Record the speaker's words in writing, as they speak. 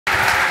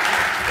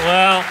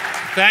Well,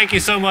 thank you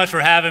so much for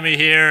having me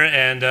here,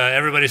 and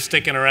everybody's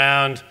sticking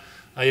around.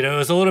 It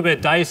was a little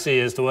bit dicey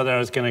as to whether I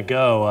was going to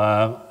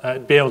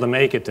go, be able to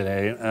make it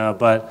today,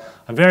 but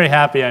I'm very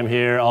happy I'm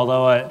here.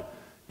 Although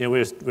we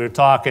were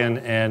talking,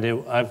 and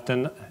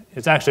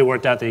it's actually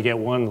worked out that you get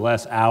one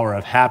less hour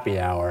of happy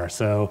hour.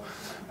 So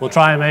we'll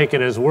try and make it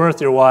as worth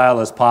your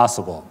while as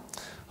possible.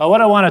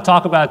 What I want to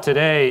talk about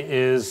today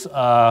is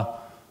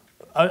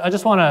I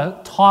just want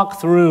to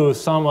talk through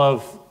some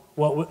of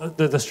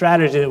the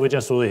strategy that we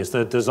just released,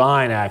 the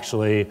design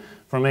actually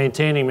for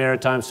maintaining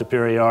maritime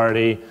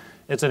superiority.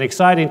 It's an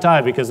exciting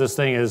time because this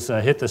thing has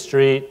hit the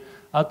street.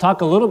 I'll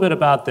talk a little bit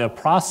about the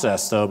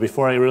process though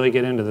before I really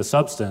get into the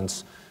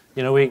substance.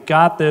 We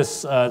got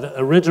this the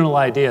original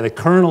idea, the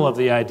kernel of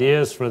the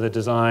ideas for the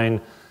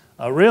design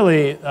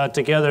really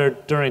together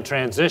during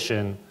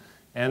transition.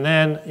 And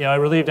then I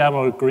relieved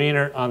Admiral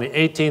Greenert on the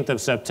 18th of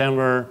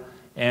September.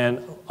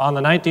 And on the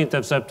 19th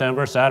of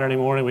September, Saturday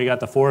morning, we got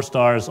the 4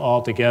 stars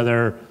all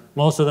together.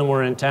 Most of them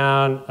were in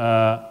town.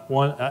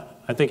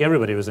 I think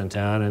everybody was in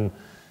town,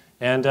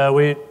 and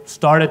we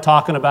started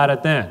talking about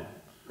it then.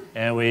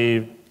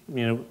 And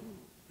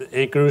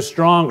it grew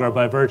stronger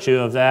by virtue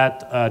of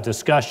that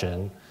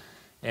discussion.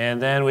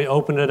 And then we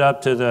opened it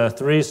up to the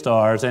 3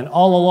 stars, and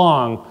all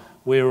along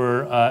we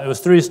were. It was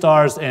 3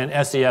 stars and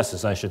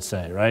SESs, I should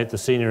say, right? The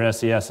senior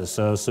SESs,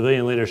 so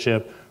civilian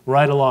leadership,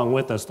 right along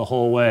with us the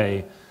whole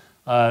way.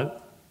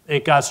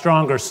 It got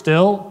stronger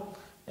still,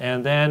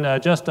 and then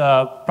just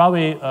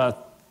probably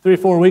 3 or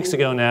 4 weeks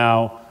ago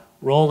now,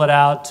 rolled it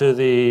out to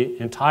the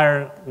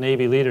entire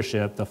Navy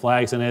leadership, the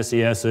flags and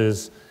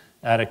SESs,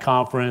 at a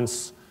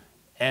conference,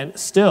 and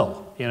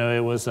still,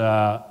 it was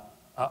a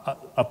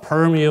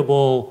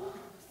permeable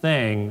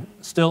thing,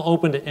 still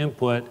open to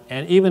input,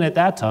 and even at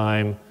that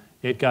time,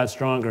 it got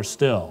stronger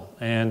still.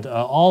 And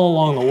all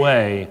along the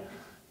way,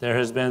 there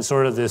has been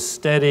sort of this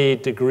steady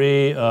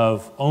degree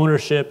of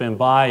ownership and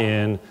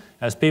buy-in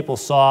as people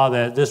saw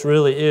that this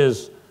really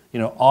is,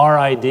 our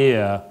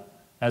idea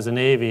as a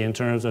Navy in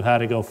terms of how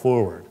to go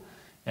forward.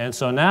 And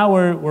so now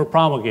we're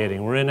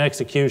promulgating, we're in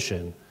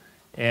execution.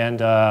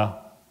 And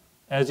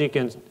as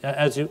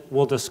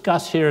we'll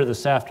discuss here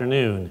this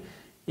afternoon,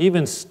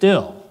 even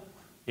still,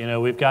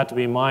 we've got to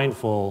be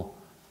mindful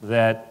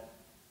that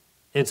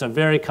it's a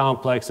very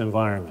complex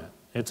environment.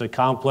 It's a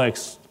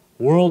complex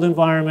world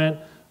environment,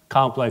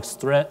 complex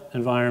threat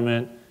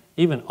environment.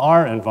 Even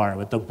our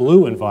environment, the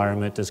blue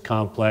environment, is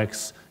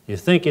complex. You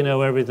think you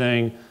know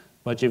everything,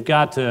 but you've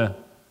got to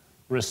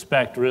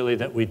respect really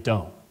that we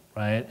don't,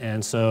 right?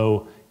 And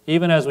so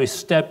even as we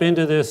step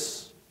into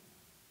this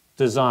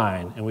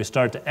design and we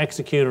start to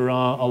execute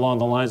along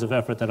the lines of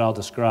effort that I'll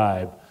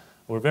describe,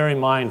 we're very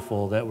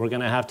mindful that we're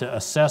going to have to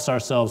assess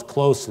ourselves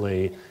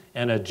closely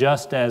and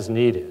adjust as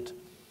needed.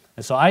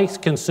 And so I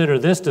consider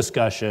this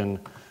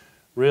discussion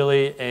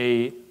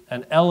really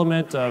an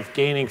element of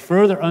gaining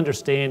further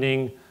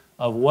understanding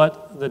of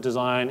what the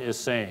design is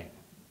saying.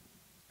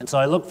 And so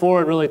I look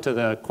forward really to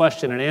the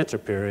question and answer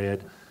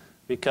period,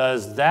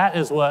 because that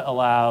is what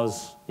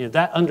allows,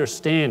 that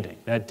understanding,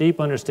 that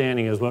deep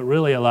understanding is what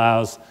really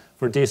allows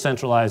for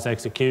decentralized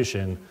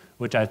execution,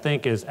 which I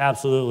think is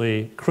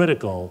absolutely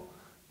critical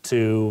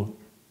to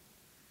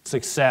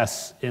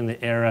success in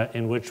the era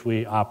in which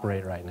we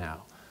operate right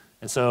now.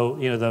 And so,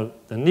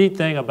 the neat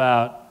thing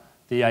about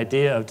the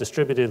idea of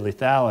distributed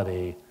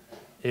lethality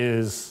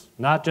is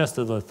not just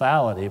the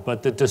lethality,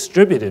 but the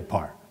distributed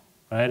part,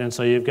 right? And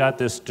so you've got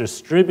this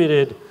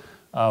distributed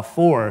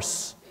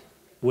force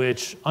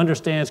which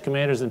understands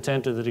commander's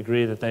intent to the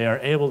degree that they are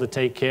able to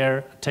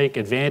take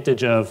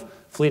advantage of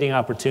fleeting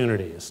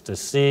opportunities, to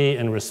see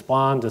and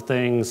respond to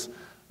things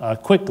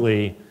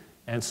quickly.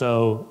 And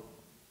so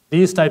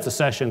these types of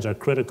sessions are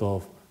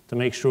critical to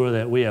make sure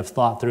that we have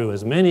thought through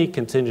as many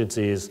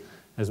contingencies,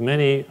 as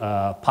many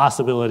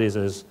possibilities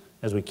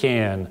as we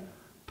can,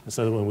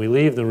 so that when we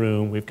leave the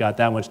room, we've got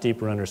that much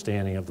deeper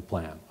understanding of the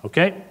plan.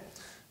 Okay?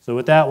 So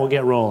with that, we'll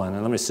get rolling.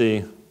 And let me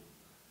see.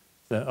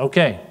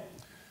 Okay.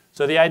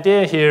 So the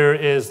idea here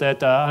is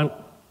that I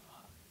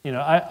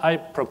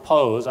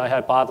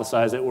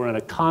hypothesize that we're in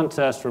a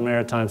contest for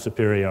maritime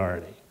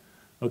superiority.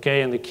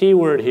 Okay? And the key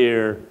word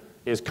here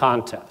is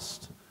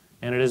contest.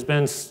 And it has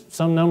been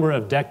some number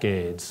of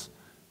decades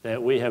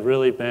that we have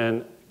really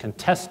been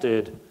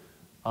contested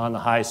on the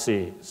high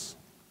seas.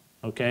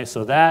 Okay?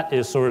 So that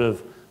is sort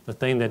of the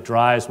thing that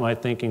drives my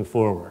thinking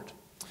forward.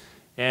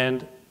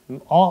 And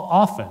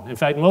often, in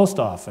fact most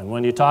often,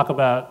 when you talk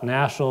about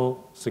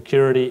national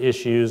security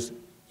issues,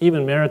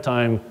 even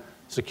maritime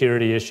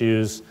security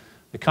issues,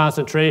 the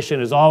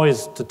concentration is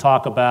always to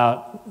talk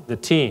about the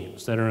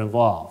teams that are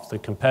involved, the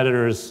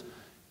competitors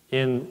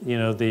in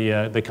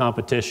the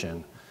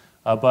competition.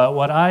 But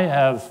what I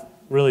have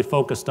really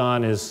focused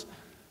on is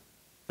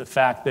the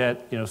fact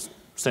that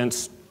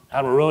since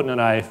Admiral Roden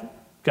and I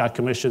got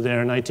commissioned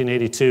there in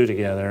 1982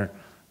 together,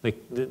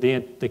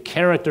 the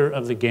character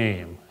of the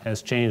game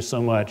has changed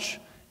so much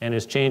and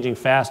is changing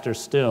faster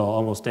still,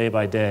 almost day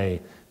by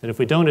day, that if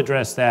we don't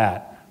address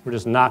that, we're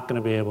just not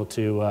going to be able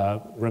to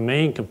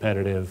remain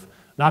competitive,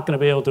 not going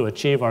to be able to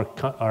achieve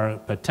our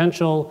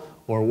potential,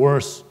 or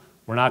worse,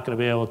 we're not going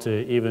to be able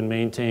to even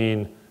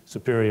maintain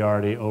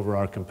superiority over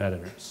our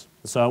competitors.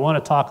 So I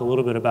want to talk a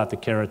little bit about the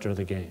character of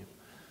the game.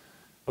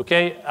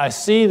 Okay, I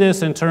see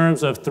this in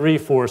terms of three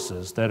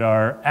forces that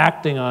are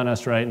acting on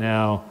us right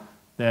now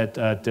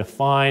that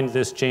define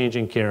this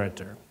changing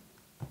character.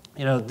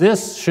 You know,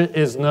 this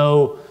is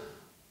no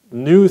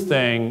new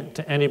thing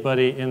to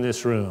anybody in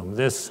this room.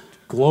 This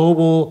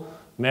global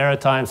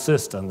maritime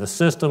system, the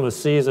system of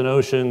seas and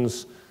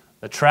oceans,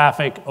 the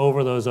traffic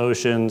over those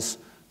oceans,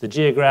 the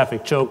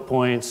geographic choke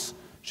points,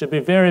 should be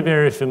very,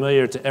 very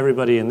familiar to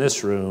everybody in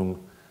this room.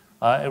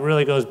 It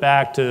really goes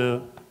back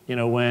to, you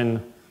know,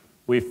 when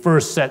we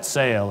first set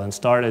sail and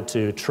started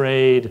to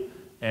trade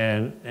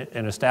and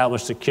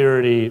establish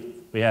security.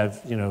 We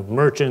have, you know,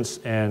 merchants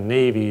and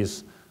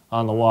navies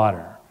on the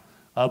water.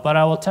 But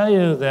I will tell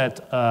you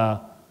that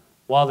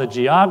while the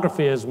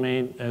geography has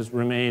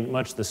remained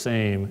much the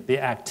same, the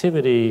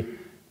activity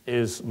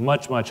is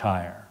much, much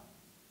higher.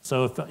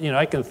 So, if, you know,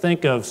 I can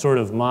think of sort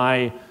of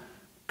my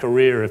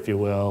career, if you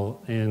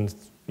will, in,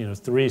 you know,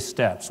 three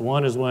steps.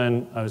 One is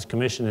when I was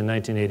commissioned in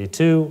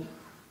 1982.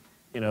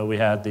 You know, we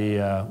had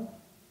the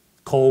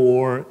Cold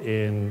War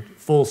in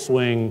full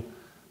swing,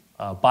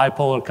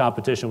 bipolar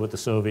competition with the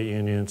Soviet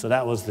Union. So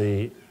that was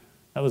the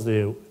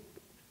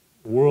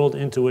world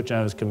into which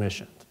I was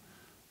commissioned.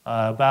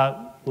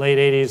 About late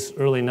 80s,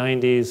 early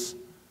 90s,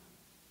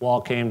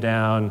 wall came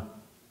down,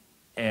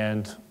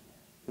 and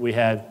we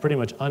had pretty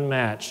much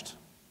unmatched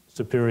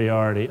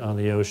superiority on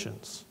the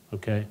oceans,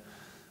 okay?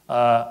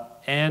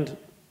 And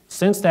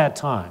since that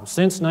time,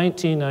 since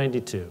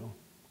 1992,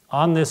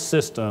 on this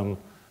system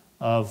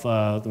of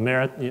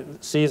the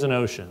seas and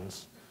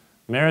oceans,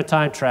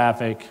 maritime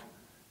traffic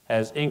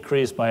has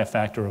increased by a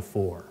factor of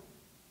 4,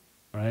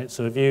 right?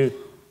 So if you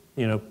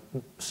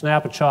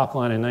snap a chalk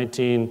line in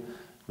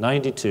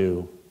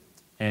 1992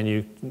 and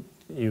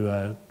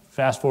you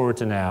fast forward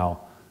to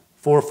now,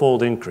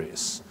 4-fold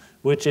increase,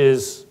 which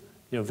is,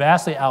 you know,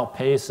 vastly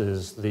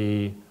outpaces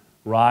the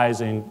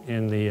rise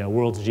in the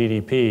world's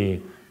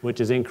GDP, which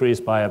has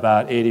increased by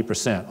about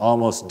 80%,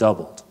 almost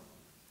doubled.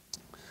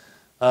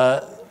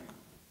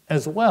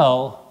 As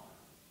well,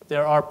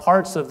 there are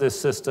parts of this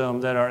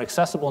system that are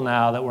accessible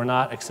now that were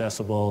not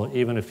accessible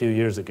even a few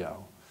years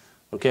ago.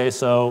 Okay,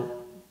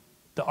 so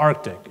the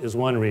Arctic is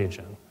one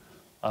region.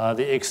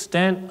 The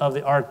extent of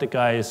the Arctic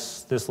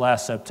ice this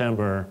last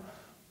September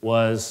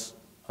was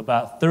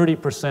about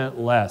 30%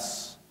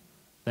 less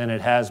than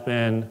it has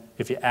been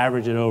if you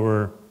average it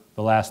over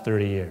the last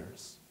 30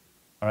 years.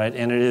 All right,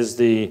 and it is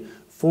the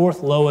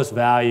 4th lowest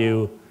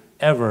value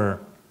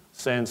ever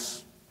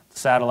since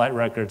satellite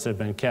records have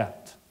been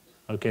kept,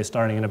 okay,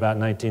 starting in about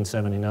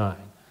 1979.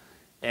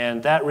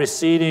 And that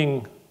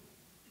receding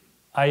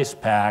ice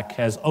pack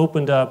has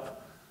opened up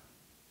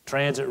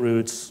transit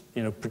routes,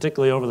 you know,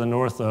 particularly over the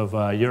north of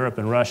Europe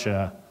and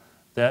Russia,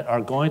 that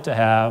are going to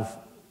have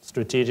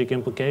strategic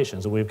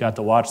implications, and we've got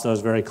to watch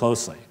those very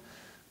closely.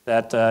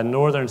 That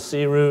northern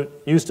sea route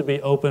used to be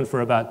open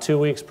for about 2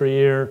 weeks per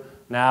year,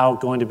 now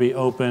going to be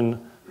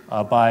open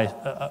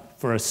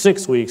for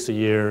 6 weeks a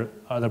year,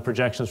 are the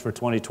projections for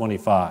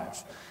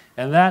 2025.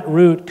 And that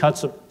route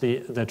cuts up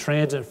the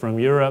transit from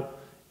Europe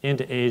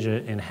into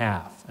Asia in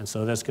half. And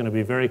so that's going to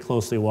be very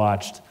closely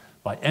watched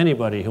by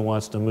anybody who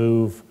wants to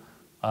move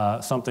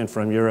something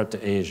from Europe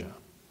to Asia.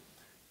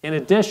 In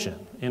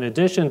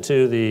addition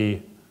to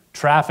the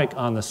traffic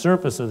on the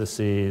surface of the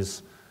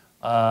seas,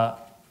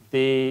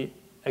 the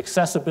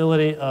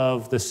accessibility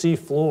of the sea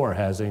floor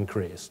has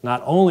increased,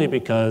 not only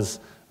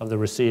because of the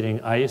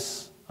receding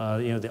ice,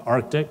 the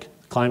Arctic,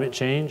 climate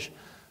change,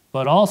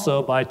 but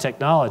also by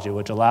technology,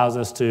 which allows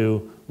us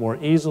to more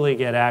easily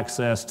get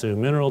access to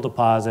mineral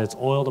deposits,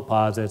 oil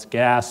deposits,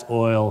 gas,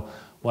 oil,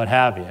 what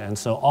have you. And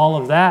so all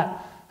of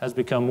that has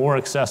become more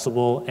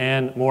accessible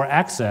and more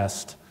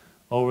accessed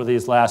over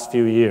these last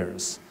few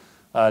years.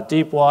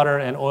 Deep water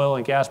and oil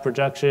and gas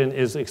production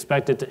is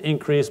expected to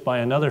increase by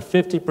another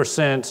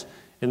 50%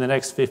 in the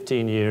next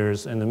 15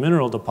 years, and the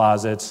mineral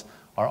deposits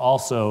are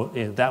also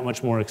that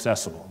much more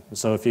accessible. And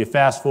so if you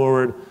fast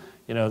forward,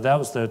 you know, that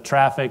was the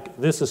traffic.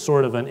 This is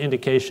sort of an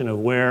indication of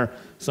where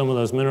some of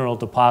those mineral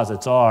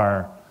deposits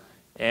are,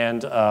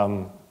 and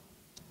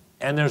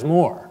there's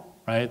more,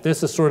 right?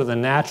 This is sort of the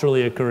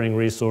naturally occurring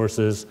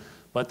resources,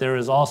 but there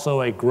is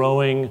also a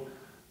growing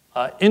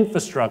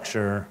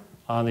infrastructure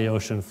on the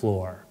ocean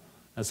floor.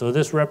 And so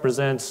this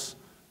represents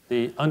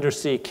the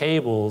undersea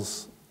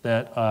cables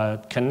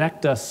that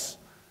connect us,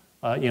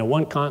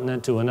 one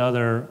continent to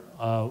another,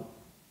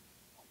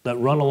 that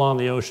run along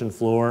the ocean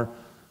floor.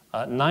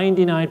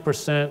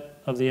 99%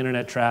 of the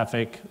internet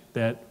traffic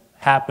that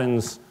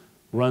happens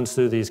runs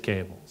through these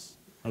cables.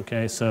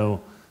 Okay,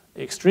 so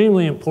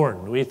extremely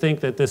important. We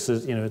think that this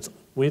is,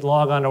 we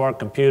log onto our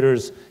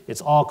computers, it's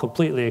all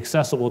completely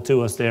accessible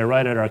to us there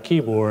right at our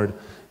keyboard,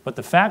 but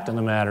the fact of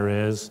the matter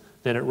is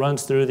that it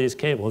runs through these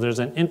cables. There's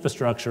an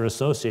infrastructure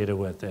associated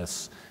with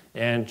this.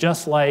 And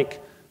just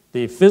like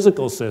the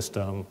physical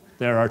system,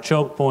 there are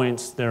choke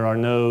points, there are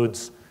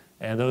nodes,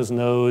 and those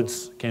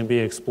nodes can be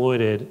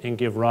exploited and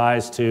give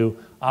rise to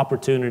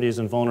opportunities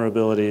and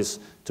vulnerabilities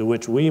to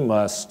which we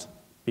must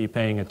be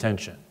paying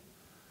attention.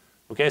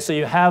 Okay, so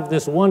you have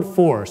this one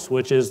force,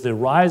 which is the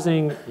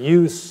rising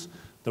use,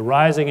 the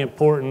rising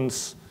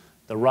importance,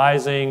 the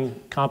rising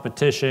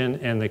competition,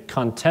 and the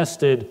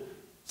contested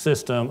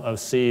system of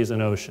seas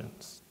and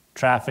oceans.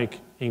 Traffic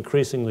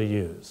increasingly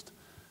used,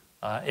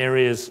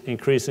 areas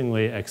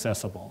increasingly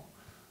accessible.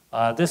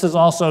 This is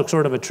also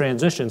sort of a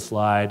transition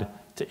slide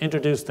to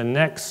introduce the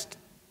next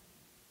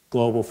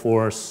global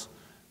force,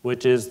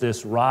 which is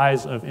this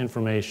rise of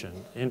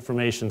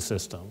information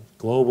system,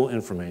 global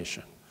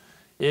information.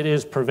 It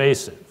is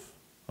pervasive,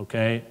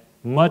 okay?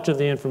 Much of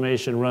the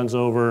information runs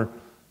over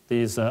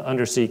these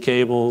undersea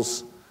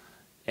cables.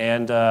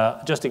 And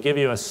just to give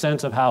you a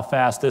sense of how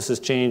fast this is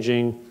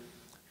changing,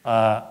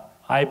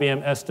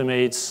 IBM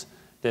estimates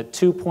that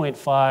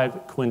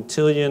 2.5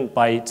 quintillion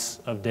bytes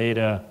of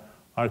data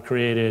are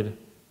created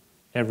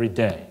every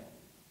day.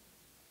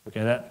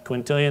 Okay, that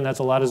quintillion, that's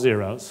a lot of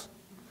zeros.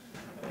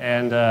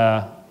 And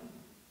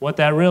what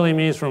that really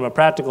means from a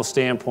practical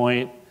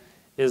standpoint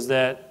is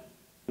that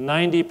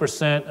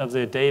 90% of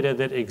the data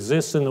that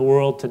exists in the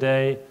world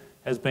today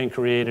has been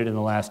created in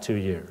the last 2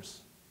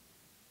 years.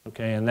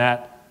 Okay, and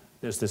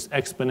there's this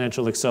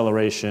exponential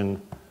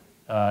acceleration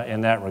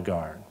in that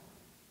regard.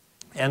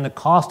 And the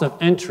cost of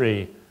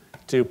entry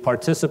to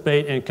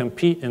participate and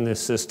compete in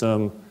this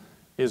system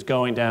is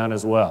going down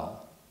as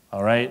well,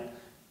 all right?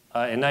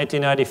 In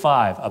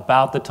 1995,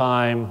 about the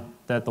time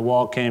that the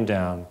wall came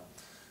down,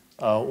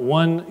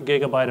 1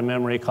 gigabyte of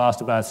memory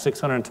cost about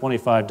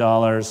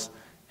 $625.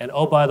 And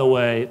oh, by the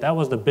way, that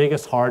was the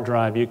biggest hard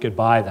drive you could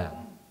buy then,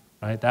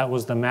 right? That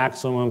was the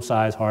maximum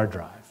size hard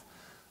drive.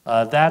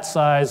 That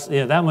size,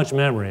 that much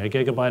memory, a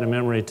gigabyte of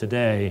memory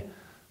today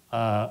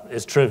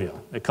is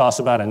trivial. It costs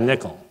about a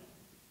nickel,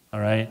 all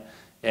right?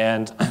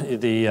 And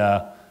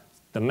the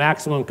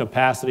maximum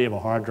capacity of a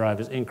hard drive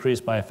is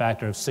increased by a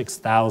factor of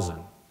 6,000,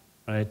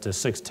 right, to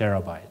 6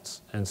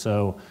 terabytes. And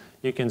so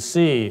you can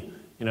see,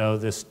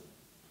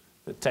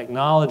 the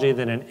technology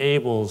that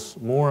enables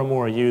more and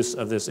more use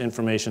of this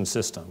information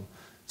system.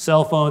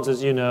 Cell phones,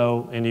 as you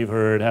know and you've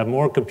heard, have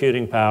more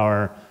computing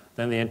power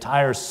than the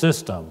entire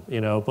system,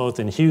 both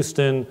in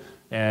Houston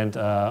and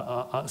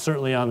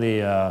certainly on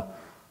the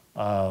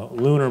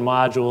lunar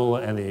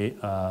module and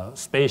the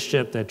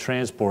spaceship that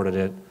transported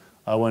it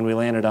when we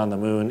landed on the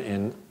moon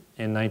in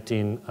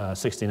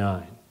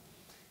 1969.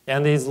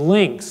 And these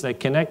links that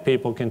connect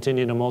people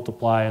continue to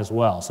multiply as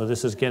well. So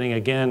this is getting,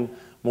 again,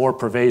 more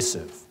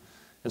pervasive.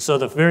 And so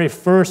the very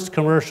first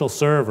commercial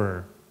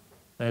server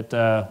that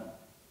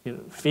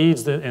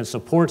feeds and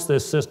supports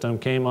this system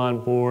came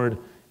on board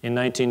in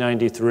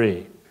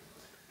 1993.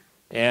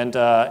 And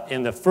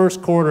in the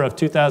first quarter of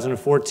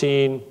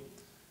 2014,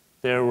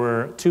 there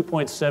were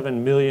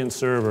 2.7 million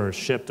servers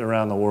shipped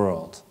around the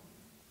world,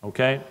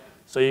 okay?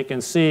 So you can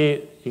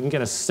see, you can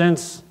get a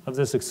sense of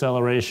this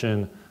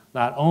acceleration,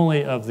 not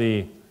only of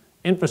the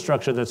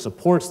infrastructure that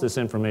supports this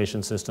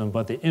information system,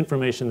 but the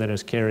information that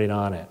is carried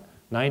on it.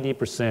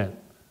 90%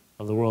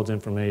 of the world's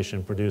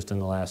information produced in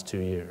the last 2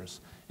 years.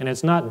 And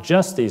it's not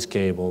just these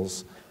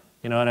cables,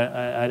 and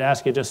I'd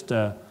ask you just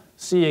to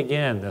see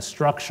again the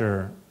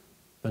structure,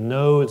 the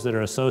nodes that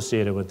are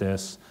associated with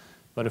this.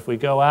 But if we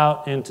go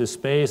out into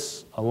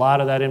space, a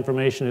lot of that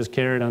information is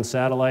carried on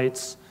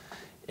satellites.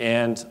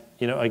 And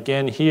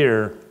again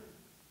here,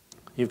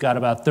 you've got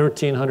about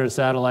 1,300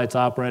 satellites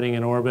operating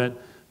in orbit.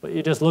 But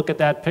you just look at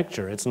that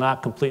picture. It's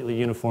not completely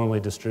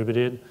uniformly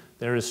distributed.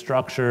 There is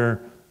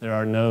structure, there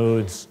are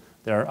nodes,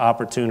 there are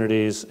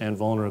opportunities and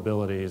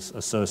vulnerabilities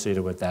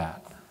associated with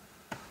that.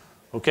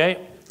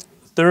 Okay,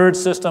 third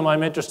system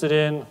I'm interested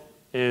in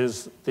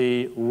is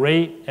the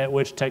rate at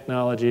which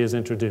technology is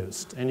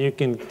introduced. And you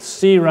can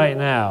see right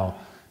now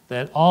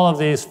that all of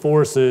these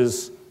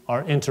forces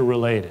are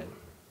interrelated,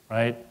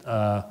 right?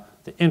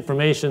 The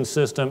information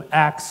system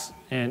acts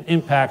and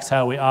impacts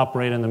how we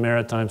operate in the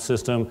maritime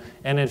system,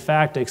 and in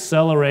fact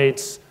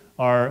accelerates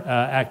our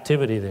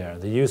activity there,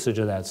 the usage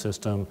of that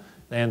system,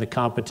 and the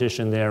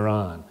competition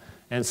thereon.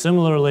 And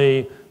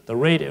similarly, the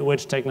rate at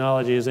which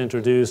technology is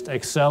introduced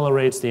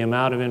accelerates the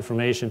amount of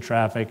information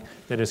traffic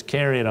that is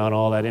carried on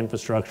all that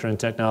infrastructure and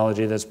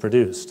technology that's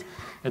produced.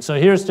 And so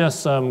here's just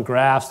some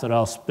graphs that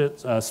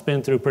I'll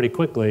spin through pretty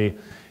quickly.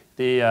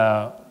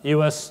 The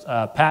US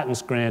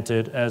patents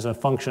granted as a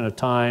function of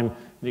time,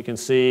 you can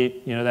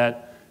see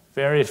that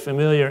very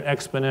familiar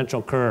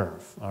exponential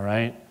curve, all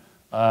right?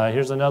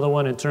 Here's another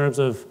one in terms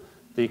of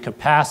the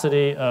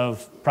capacity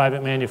of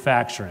private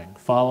manufacturing,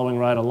 following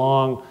right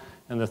along.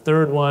 And the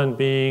third one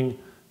being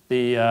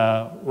the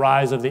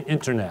rise of the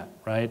internet,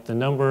 right? The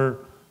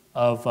number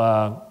of,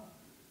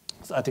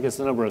 I think it's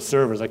the number of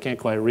servers. I can't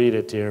quite read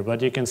it here,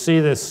 but you can see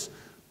this,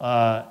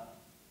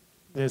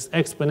 this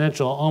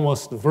exponential,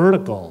 almost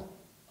vertical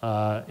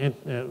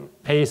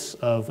pace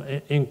of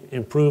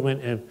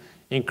improvement and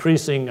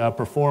increasing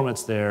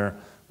performance there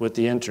with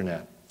the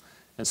internet.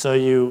 And so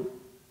you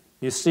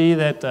see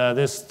that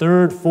this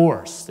third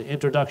force, the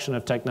introduction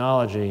of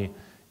technology,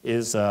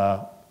 is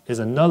is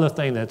another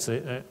thing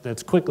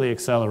that's quickly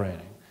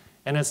accelerating.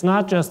 And it's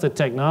not just the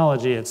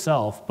technology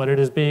itself, but it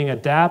is being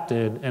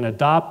adapted and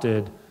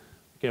adopted.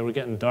 Okay, we're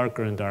getting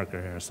darker and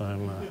darker here, so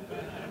I'm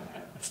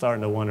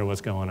starting to wonder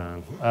what's going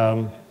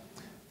on.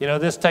 You know,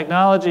 this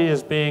technology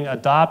is being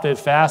adopted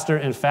faster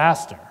and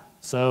faster.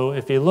 So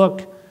if you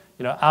look,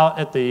 you know, out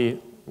at the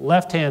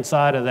left-hand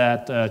side of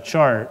that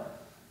chart,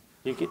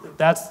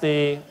 that's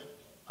the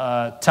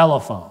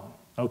telephone,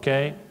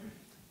 okay?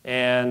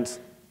 And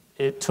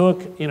it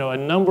took, you know, a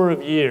number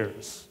of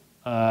years,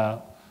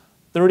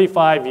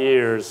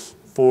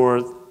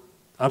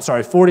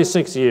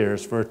 46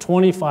 years for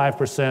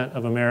 25%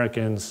 of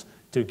Americans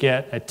to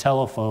get a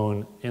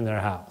telephone in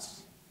their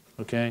house,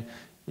 okay?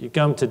 You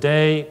come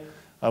today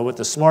with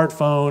the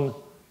smartphone,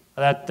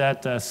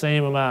 that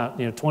same amount,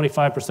 you know,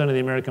 25% of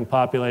the American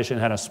population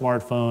had a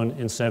smartphone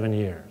in 7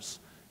 years.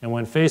 And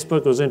when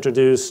Facebook was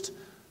introduced,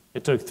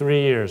 it took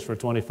 3 years for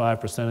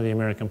 25% of the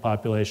American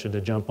population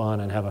to jump on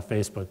and have a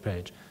Facebook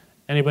page.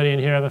 Anybody in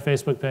here have a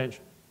Facebook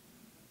page?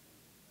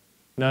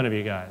 None of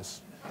you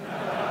guys.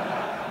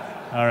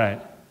 All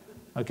right.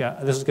 Okay,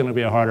 this is going to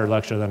be a harder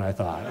lecture than I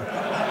thought.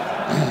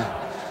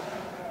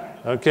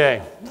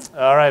 Okay.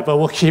 All right, but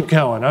we'll keep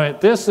going. All right,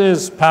 this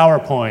is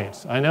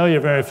PowerPoint. I know you're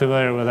very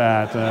familiar with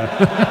that.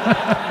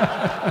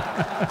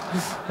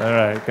 All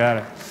right, got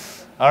it.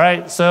 All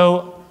right,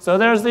 so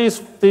there's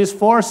these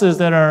forces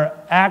that are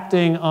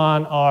acting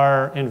on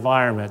our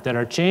environment, that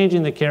are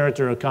changing the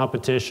character of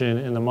competition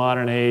in the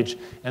modern age,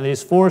 and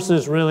these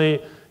forces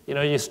really, you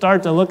know, you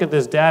start to look at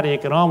this data, you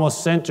can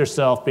almost sense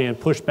yourself being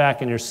pushed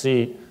back in your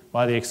seat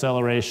by the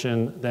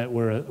acceleration that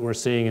we're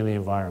seeing in the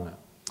environment.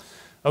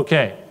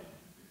 Okay,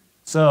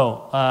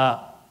 so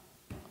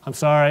I'm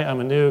sorry, I'm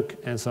a nuke,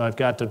 and so I've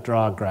got to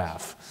draw a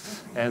graph.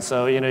 And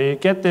so, you know, you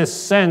get this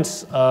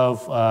sense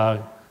of,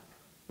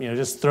 you know,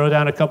 just throw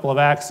down a couple of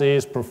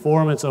axes,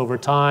 performance over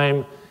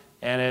time,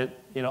 and it,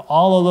 you know,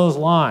 all of those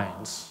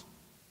lines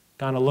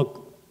kind of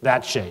look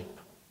that shape,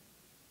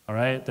 all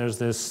right? There's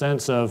this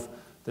sense of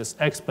this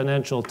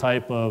exponential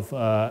type of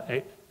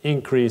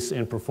increase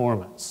in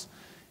performance.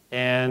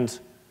 And,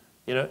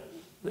 you know,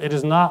 it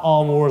is not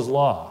all Moore's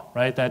law,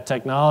 right? That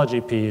technology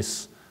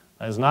piece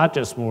is not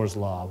just Moore's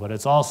law, but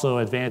it's also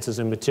advances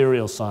in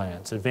material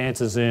science,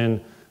 advances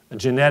in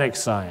genetic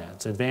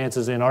science,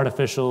 advances in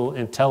artificial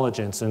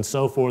intelligence, and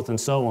so forth and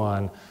so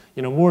on.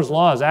 You know, Moore's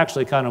law is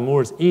actually kind of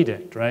Moore's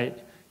edict, right?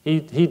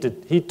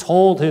 He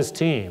told his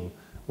team,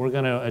 we're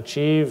going to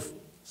achieve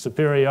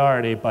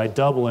superiority by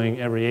doubling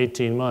every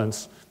 18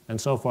 months,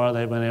 and so far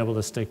they've been able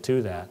to stick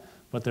to that.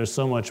 But there's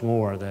so much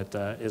more that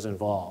is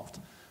involved.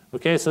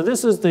 Okay, so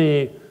this is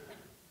the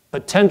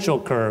potential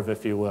curve,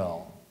 if you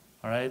will,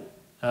 all right?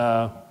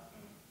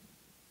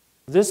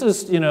 This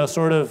is, you know,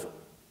 sort of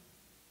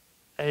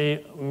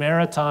a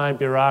maritime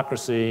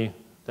bureaucracy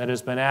that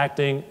has been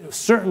acting,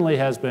 certainly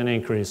has been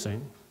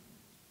increasing,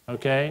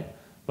 okay?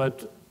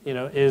 But, you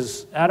know,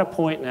 is at a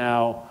point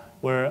now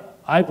where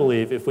I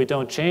believe if we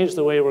don't change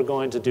the way we're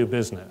going to do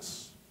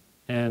business,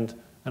 and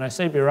I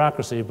say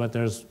bureaucracy, but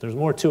there's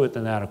more to it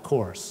than that, of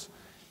course.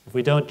 If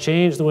we don't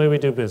change the way we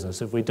do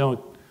business, if we don't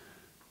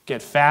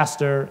get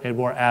faster and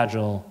more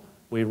agile,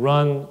 we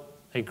run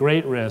a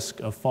great risk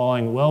of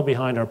falling well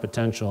behind our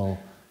potential,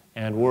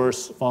 and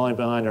worse, falling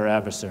behind our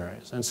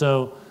adversaries. And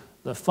so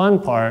the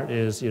fun part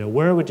is, you know,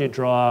 where would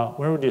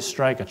you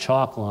strike a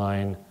chalk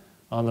line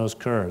on those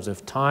curves?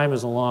 If time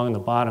is along the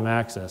bottom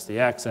axis, the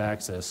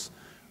x-axis,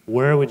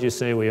 where would you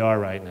say we are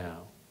right now?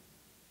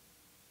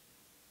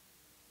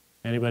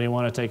 Anybody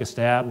want to take a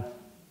stab?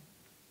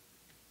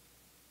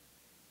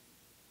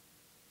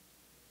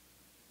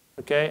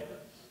 Okay,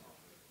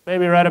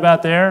 maybe right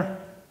about there.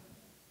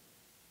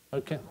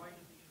 Okay,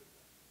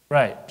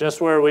 right, just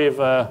where we've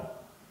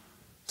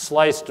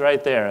sliced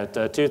right there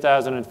at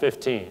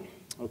 2015.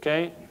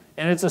 Okay,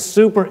 and it's a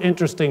super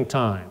interesting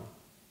time,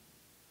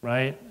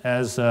 right?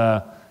 But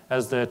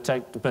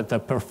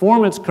the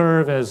performance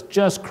curve has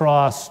just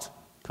crossed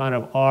kind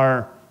of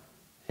our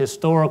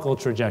historical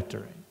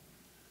trajectory.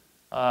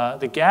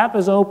 The gap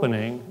is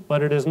opening,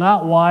 but it is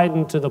not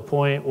widened to the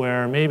point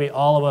where maybe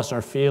all of us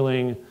are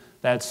feeling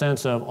that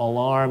sense of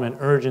alarm and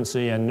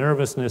urgency and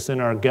nervousness in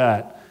our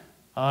gut.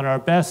 On our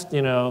best,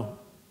 you know,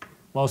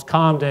 most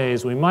calm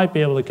days, we might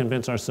be able to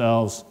convince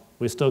ourselves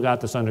we still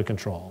got this under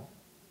control.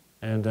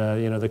 And,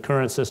 you know, the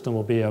current system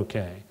will be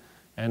okay.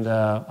 And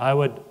I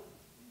would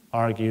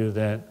argue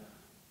that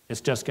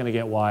it's just going to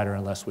get wider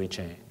unless we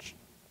change,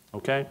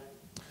 okay?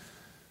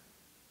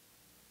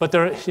 But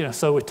there, you know,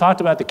 so we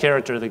talked about the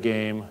character of the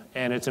game,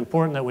 and it's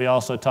important that we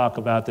also talk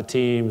about the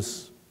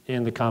teams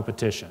in the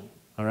competition,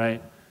 all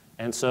right?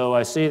 And so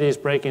I see these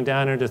breaking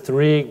down into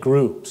 3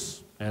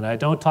 groups, and I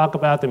don't talk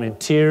about them in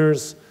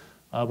tiers,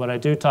 but I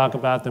do talk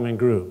about them in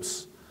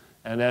groups.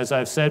 And as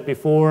I've said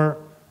before,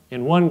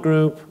 in one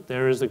group,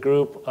 there is a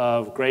group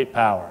of great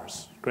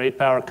powers. Great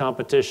power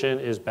competition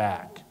is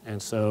back.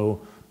 And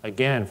so,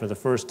 again, for the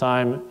first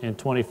time in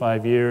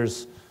 25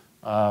 years,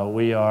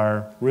 we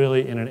are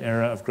really in an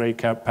era of great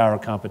power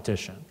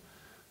competition.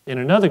 In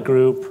another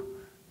group,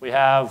 we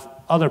have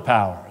other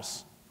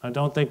powers, I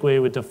don't think we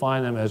would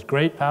define them as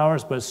great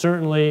powers, but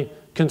certainly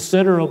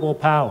considerable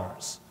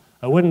powers.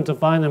 I wouldn't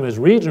define them as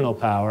regional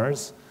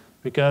powers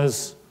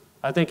because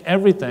I think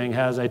everything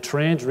has a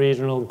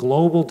trans-regional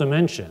global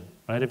dimension,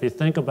 right? If you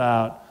think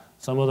about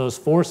some of those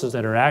forces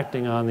that are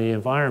acting on the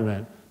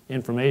environment,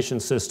 information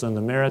system,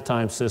 the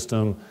maritime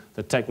system,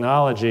 the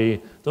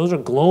technology, those are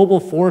global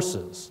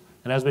forces.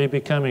 And as we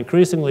become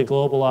increasingly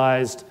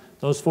globalized,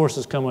 those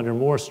forces come under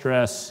more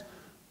stress,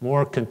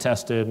 more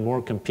contested,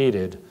 more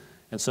competed.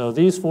 And so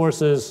these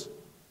forces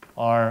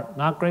are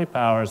not great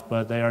powers,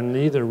 but they are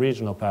neither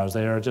regional powers.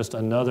 They are just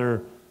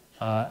another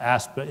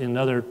aspect,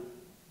 another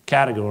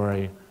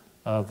category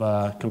of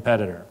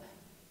competitor.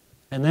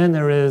 And then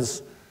there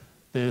is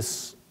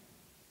this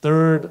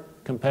third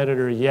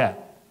competitor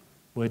yet,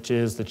 which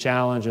is the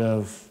challenge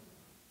of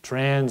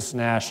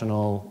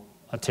transnational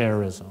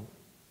terrorism,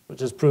 which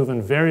has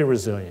proven very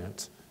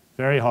resilient,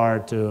 very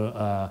hard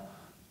to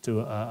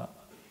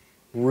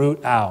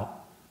root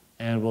out,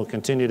 and will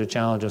continue to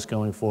challenge us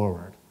going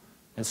forward.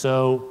 And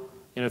so,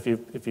 you know,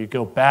 if you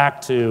go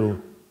back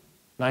to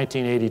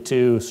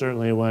 1982,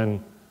 certainly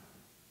when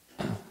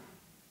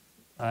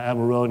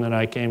Admiral Roden and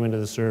I came into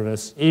the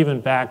service,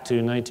 even back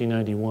to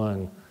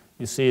 1991,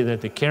 you see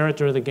that the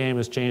character of the game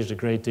has changed a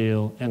great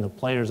deal, and the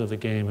players of the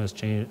game has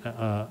changed.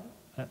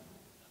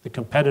 The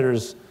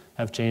competitors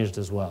have changed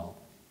as well.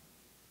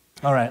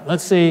 All right,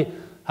 let's see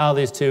how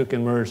these two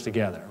can merge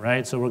together,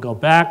 right? So we'll go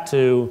back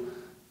to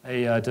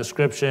a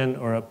description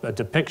or a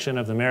depiction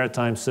of the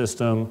maritime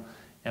system,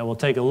 and we'll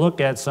take a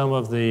look at some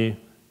of the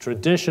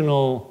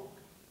traditional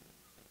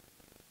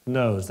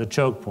nodes, the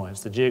choke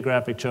points, the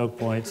geographic choke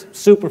points,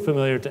 super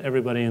familiar to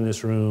everybody in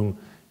this room.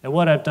 And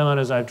what I've done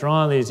is I've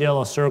drawn these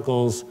yellow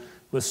circles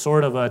with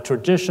sort of a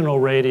traditional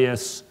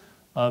radius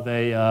of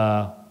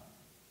a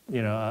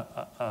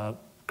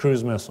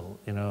cruise missile,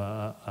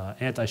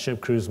 anti-ship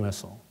cruise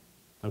missile.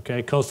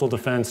 Okay, coastal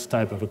defense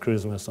type of a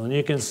cruise missile. And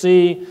you can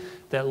see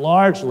that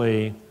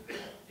largely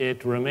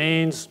it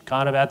remains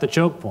kind of at the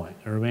choke point.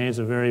 It remains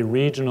a very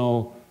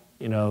regional,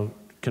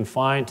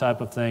 confined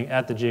type of thing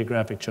at the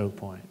geographic choke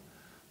point.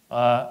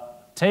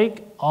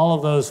 Take all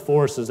of those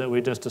forces that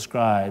we just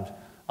described,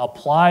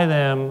 apply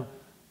them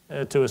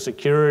to a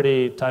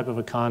security type of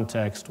a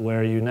context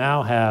where you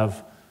now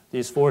have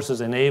these forces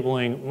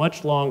enabling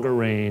much longer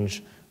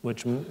range,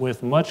 which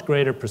with much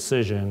greater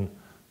precision.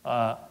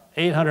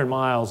 800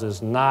 miles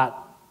is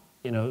not,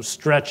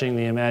 stretching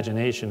the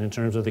imagination in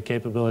terms of the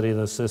capability of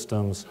those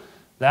systems.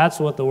 That's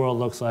what the world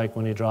looks like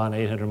when you draw an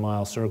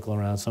 800-mile circle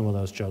around some of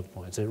those choke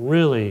points. It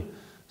really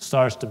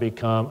starts to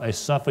become a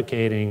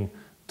suffocating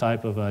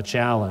type of a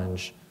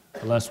challenge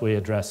unless we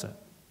address it.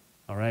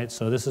 All right,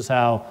 so this is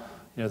how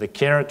the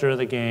character of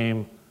the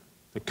game,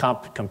 the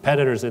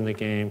competitors in the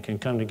game can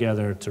come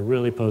together to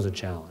really pose a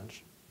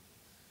challenge.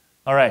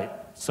 All right,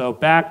 so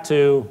back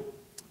to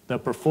the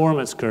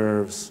performance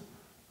curves.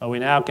 We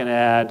now can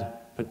add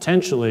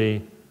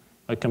potentially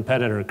a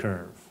competitor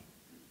curve.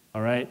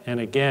 All right, and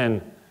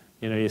again,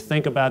 you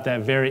think about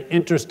that very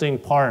interesting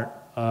part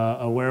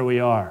of where we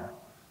are,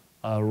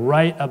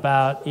 right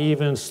about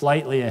even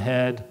slightly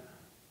ahead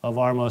of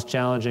our most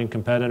challenging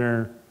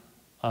competitor,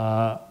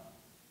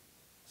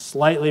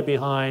 slightly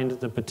behind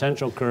the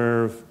potential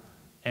curve,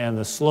 and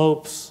the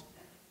slopes,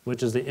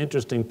 which is the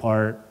interesting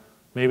part,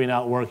 maybe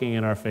not working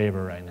in our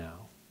favor right now.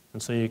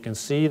 And so you can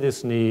see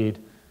this need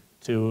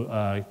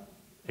to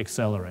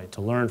accelerate,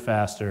 to learn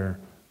faster,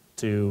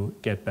 to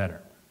get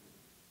better.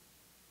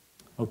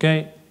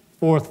 Okay,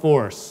 fourth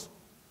force.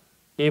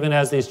 Even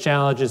as these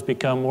challenges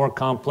become more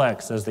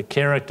complex, as the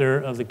character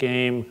of the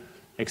game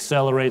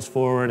accelerates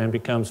forward and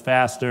becomes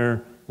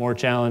faster, more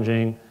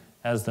challenging,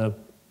 as the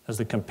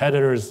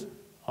competitors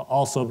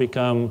also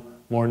become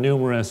more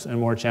numerous and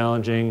more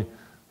challenging,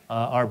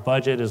 our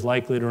budget is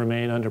likely to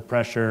remain under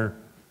pressure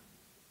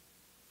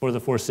for the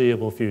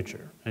foreseeable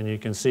future. And you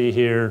can see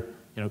here,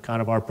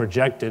 kind of our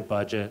projected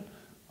budget,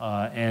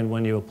 and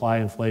when you apply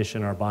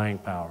inflation, our buying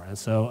power. And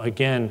so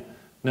again,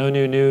 no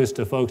new news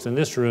to folks in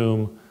this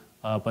room,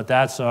 but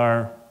that's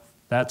our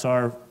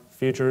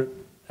future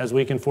as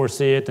we can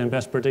foresee it and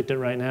best predict it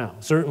right now.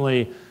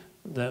 Certainly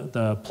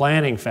the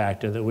planning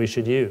factor that we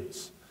should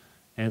use.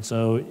 And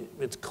so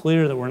it's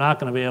clear that we're not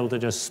going to be able to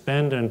just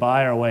spend and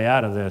buy our way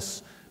out of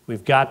this.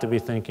 We've got to be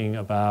thinking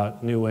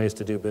about new ways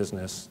to do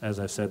business, as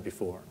I've said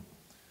before.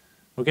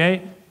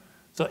 Okay?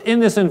 So in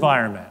this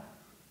environment,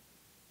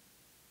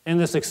 in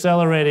this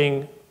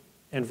accelerating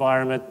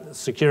environment,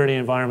 security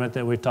environment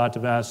that we've talked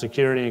about,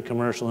 security and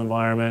commercial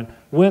environment,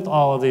 with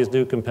all of these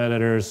new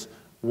competitors,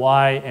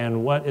 why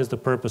and what is the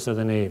purpose of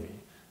the Navy?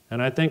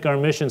 And I think our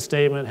mission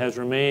statement has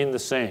remained the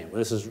same.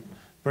 This is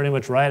pretty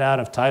much right out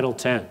of Title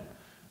 10,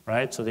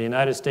 right? So the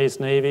United States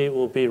Navy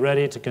will be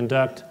ready to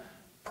conduct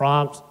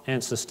prompt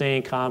and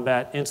sustained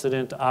combat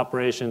incident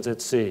operations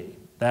at sea.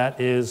 That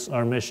is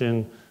our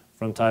mission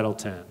from Title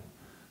 10.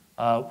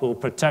 We'll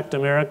protect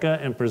America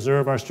and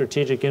preserve our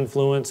strategic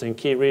influence in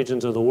key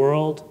regions of the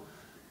world.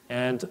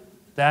 And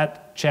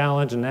that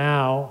challenge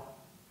now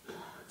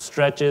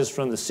stretches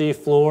from the sea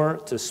floor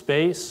to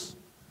space,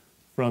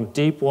 from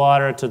deep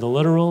water to the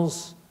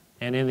littorals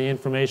and in the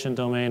information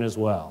domain as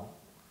well.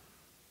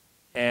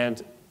 And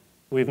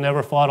we've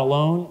never fought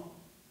alone,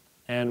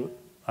 and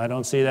I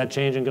don't see that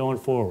changing going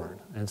forward.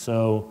 And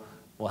so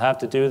we'll have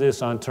to do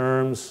this on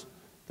terms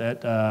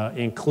that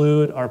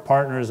include our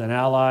partners and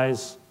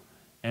allies,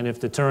 and if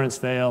deterrence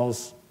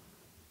fails,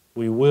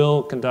 we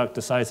will conduct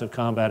decisive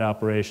combat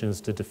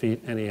operations to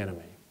defeat any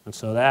enemy. And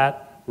so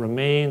that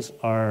remains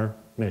our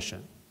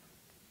mission.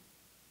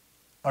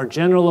 Our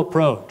general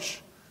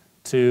approach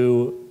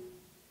to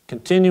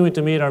continuing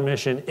to meet our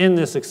mission in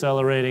this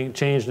accelerating,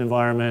 changed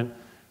environment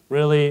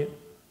really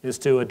is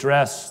to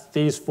address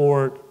these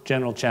four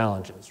general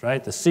challenges,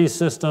 right? The sea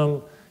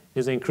system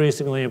is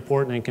increasingly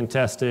important and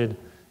contested.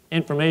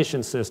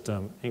 Information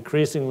system,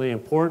 increasingly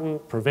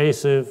important,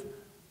 pervasive,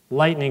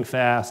 lightning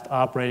fast,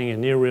 operating in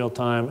near real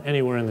time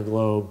anywhere in the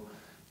globe.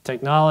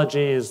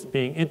 Technology is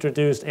being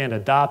introduced and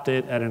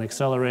adopted at an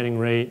accelerating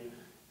rate,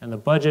 and the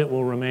budget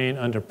will remain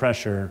under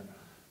pressure.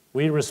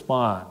 We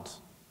respond.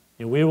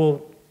 And we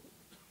will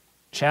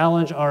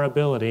challenge our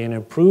ability and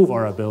improve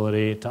our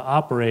ability to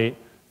operate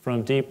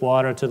from deep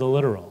water to the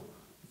littoral.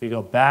 If you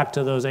go back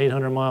to those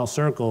 800-mile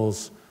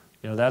circles,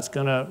 that's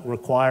going to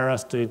require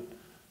us to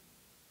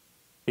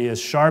be as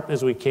sharp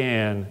as we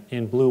can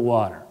in blue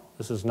water.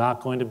 This is not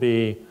going to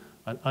be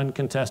an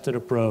uncontested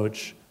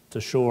approach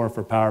to shore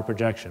for power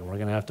projection. We're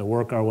going to have to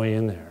work our way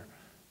in there.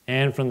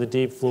 And from the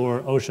deep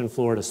floor, ocean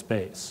floor to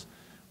space.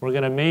 We're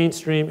going to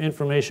mainstream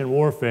information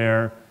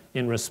warfare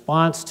in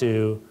response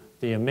to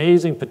the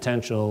amazing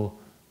potential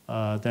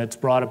that's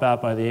brought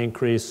about by the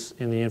increase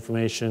in the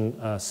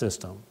information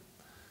system.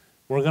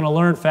 We're going to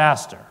learn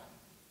faster,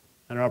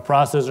 and our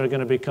processes are going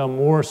to become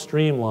more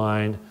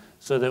streamlined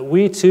so that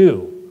we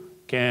too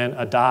can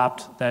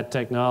adopt that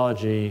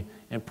technology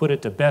and put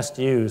it to best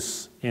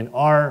use in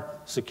our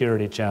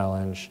security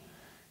challenge.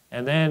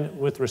 And then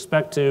with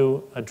respect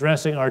to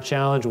addressing our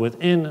challenge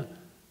within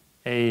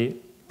a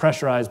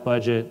pressurized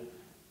budget,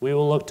 we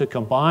will look to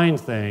combine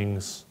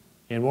things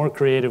in more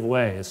creative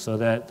ways so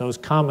that those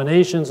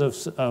combinations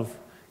of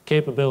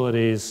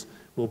capabilities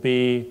will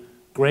be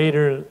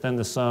greater than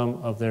the sum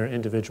of their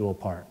individual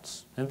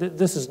parts. And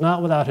this is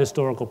not without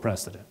historical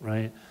precedent,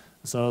 right?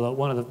 So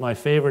one of my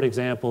favorite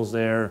examples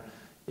there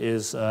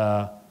is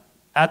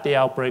at the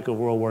outbreak of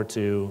World War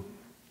II,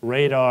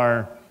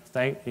 radar,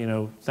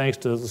 thanks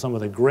to some of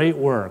the great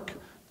work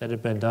that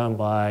had been done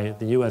by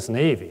the US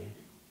Navy,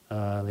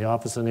 the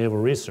Office of Naval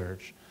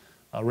Research,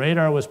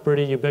 radar was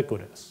pretty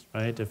ubiquitous,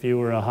 right? If you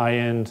were a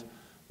high-end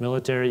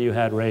military, you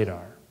had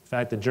radar. In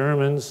fact, the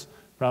Germans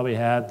probably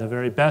had the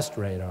very best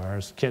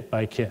radars, kit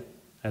by kit,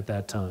 at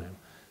that time.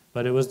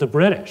 But it was the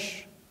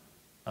British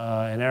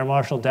and Air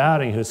Marshal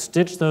Dowding who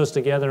stitched those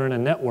together in a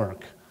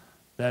network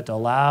that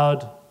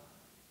allowed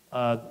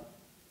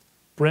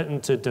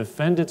Britain to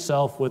defend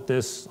itself with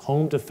this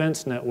home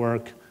defense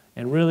network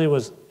and really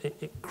was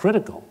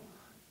critical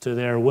to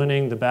their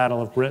winning the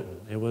Battle of Britain.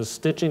 It was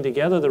stitching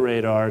together the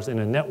radars in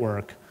a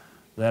network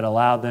that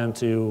allowed them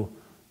to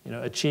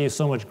achieve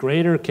so much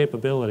greater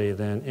capability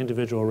than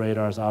individual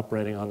radars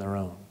operating on their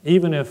own,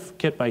 even if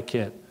kit by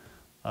kit,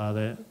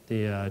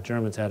 the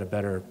Germans had a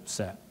better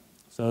set.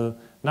 So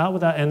not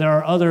without, and there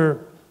are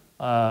other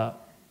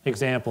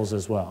examples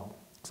as well.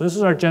 So this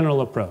is our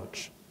general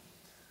approach.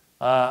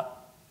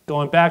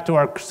 Going back to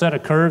our set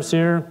of curves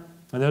here,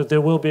 and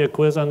there will be a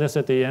quiz on this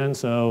at the end,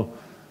 so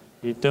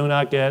you do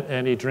not get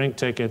any drink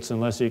tickets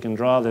unless you can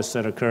draw this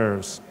set of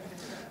curves.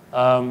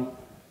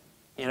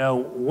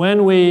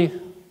 When we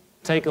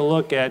take a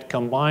look at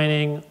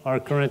combining our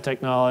current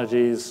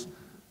technologies,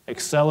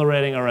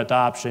 accelerating our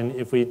adoption,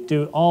 if we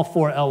do all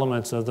four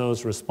elements of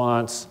those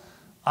response,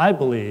 I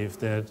believe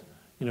that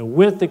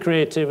with the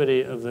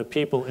creativity of the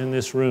people in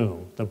this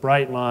room, the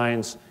bright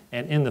minds,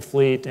 and in the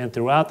fleet and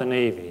throughout the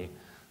Navy,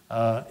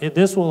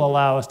 this will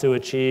allow us to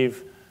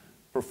achieve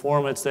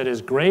performance that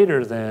is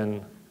greater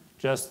than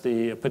just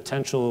the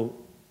potential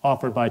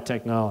offered by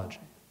technology.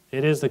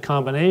 It is the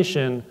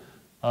combination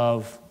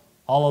of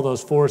all of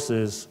those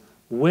forces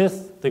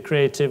with the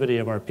creativity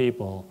of our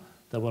people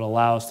that will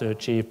allow us to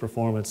achieve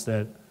performance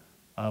that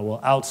will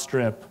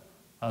outstrip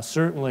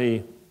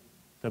certainly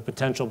the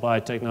potential by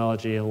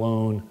technology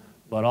alone,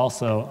 but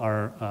also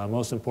our,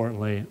 most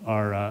importantly,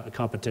 our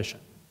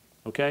competition.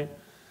 Okay?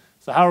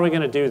 So how are we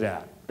going to do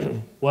that?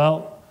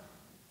 Well,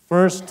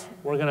 first,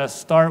 we're going to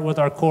start with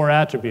our core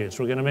attributes.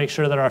 We're going to make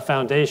sure that our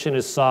foundation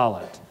is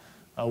solid.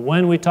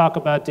 When we talk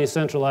about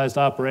decentralized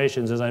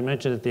operations, as I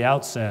mentioned at the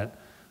outset,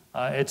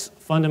 it's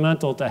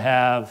fundamental to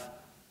have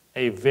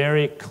a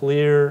very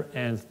clear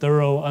and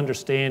thorough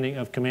understanding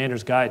of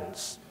commander's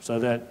guidance so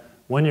that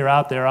when you're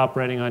out there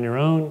operating on your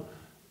own,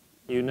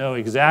 you know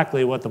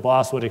exactly what the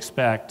boss would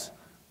expect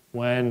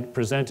when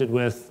presented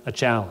with a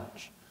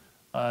challenge.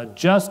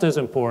 Just as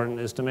important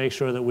is to make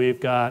sure that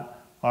we've got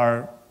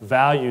our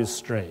values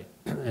straight.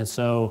 And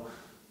so,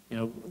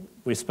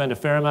 we spend a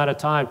fair amount of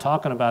time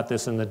talking about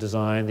this in the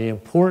design, the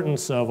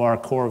importance of our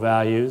core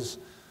values.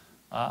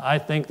 I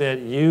think that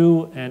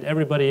you and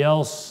everybody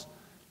else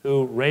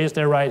who raised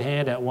their right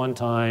hand at one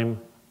time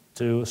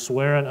to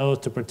swear an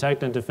oath to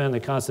protect and defend the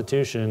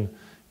Constitution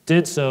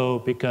did so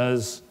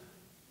because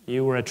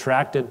you were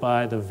attracted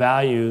by the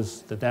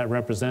values that that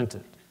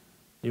represented.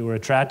 You were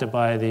attracted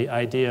by the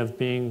idea of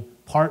being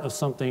part of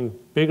something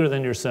bigger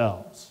than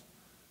yourselves.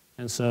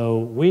 And so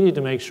we need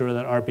to make sure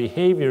that our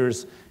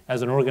behaviors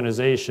as an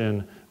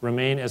organization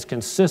remain as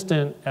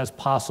consistent as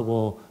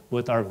possible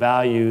with our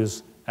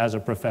values as a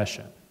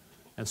profession.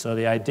 And so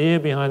the idea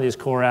behind these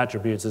core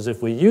attributes is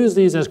if we use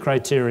these as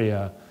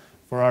criteria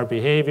for our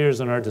behaviors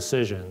and our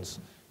decisions,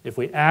 if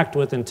we act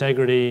with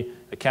integrity,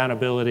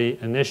 accountability,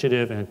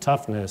 initiative, and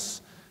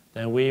toughness,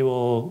 then we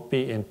will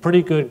be in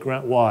pretty good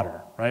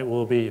water, right?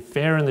 We'll be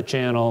fair in the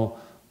channel,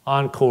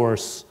 on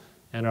course,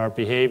 and our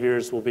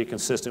behaviors will be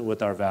consistent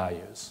with our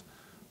values.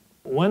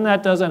 When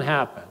that doesn't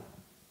happen,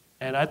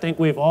 and I think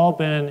we've all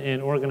been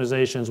in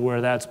organizations where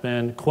that's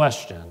been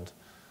questioned,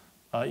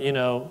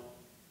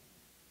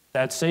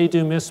 that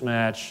say-do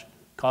mismatch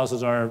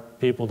causes our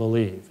people to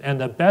leave.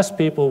 And the best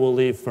people will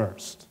leave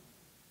first,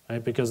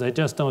 right? Because they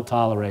just don't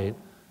tolerate.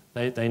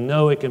 They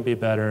know it can be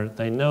better.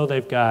 They know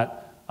they've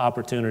got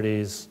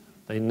opportunities.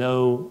 They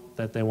know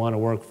that they want to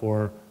work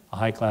for a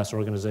high-class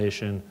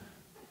organization.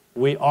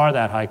 We are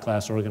that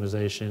high-class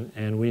organization,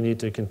 and we need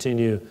to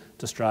continue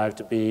to strive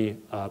to be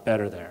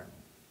better there.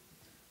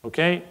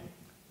 Okay?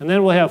 And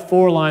then we'll have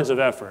 4 lines of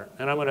effort.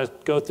 And I'm going to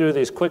go through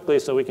these quickly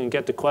so we can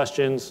get to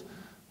questions.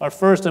 Our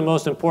first and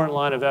most important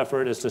line of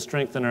effort is to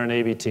strengthen our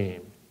Navy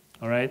team.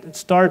 All right? It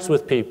starts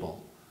with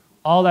people.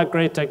 All that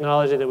great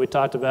technology that we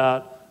talked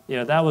about,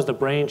 that was the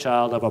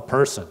brainchild of a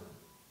person.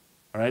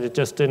 All right? It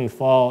just didn't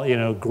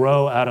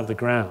grow out of the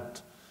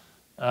ground.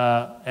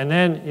 And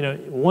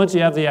then, once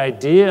you have the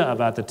idea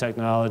about the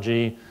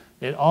technology,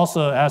 it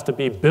also has to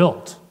be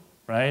built,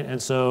 right?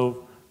 And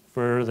so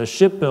for the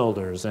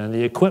shipbuilders and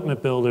the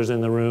equipment builders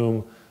in the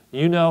room,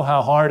 you know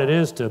how hard it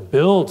is to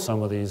build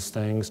some of these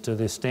things to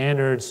the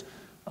standards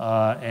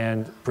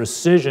and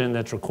precision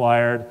that's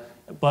required.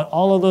 But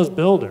all of those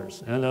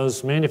builders and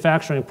those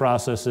manufacturing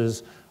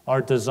processes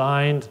are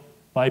designed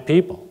by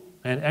people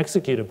and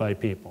executed by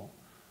people.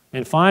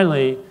 And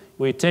finally,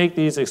 we take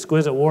these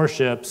exquisite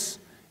warships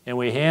and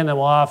we hand them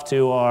off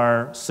to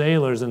our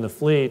sailors in the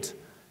fleet,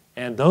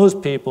 and those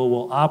people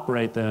will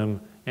operate them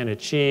and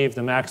achieve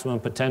the maximum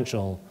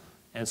potential.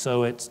 And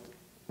so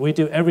we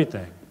do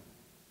everything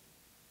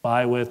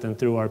by, with, and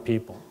through our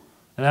people.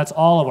 And that's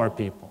all of our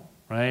people,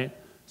 right?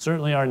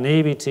 Certainly our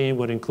Navy team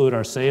would include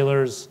our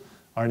sailors,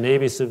 our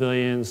Navy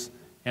civilians,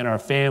 and our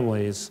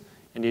families.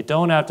 And you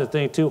don't have to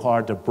think too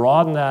hard to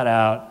broaden that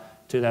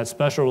out to that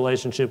special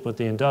relationship with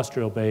the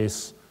industrial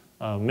base,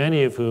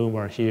 many of whom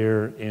are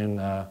here in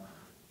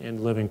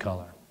living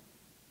color.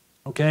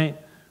 Okay?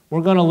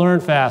 We're going to learn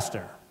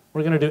faster.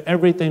 We're going to do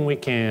everything we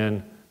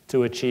can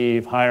to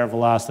achieve higher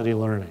velocity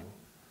learning.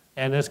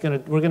 And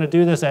we're going to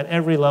do this at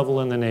every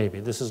level in the Navy.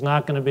 This is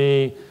not going to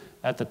be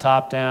at the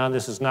top down.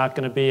 This is not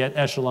going to be at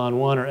Echelon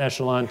 1 or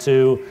Echelon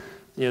 2.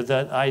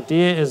 The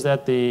idea is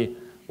that the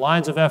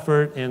lines of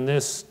effort in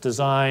this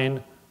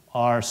design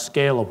are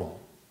scalable,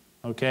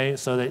 okay?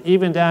 So that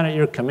even down at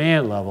your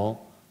command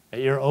level,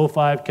 at your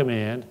 05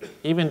 command,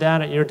 even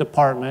down at your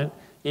department,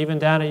 even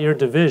down at your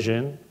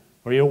division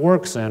or your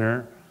work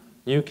center,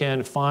 you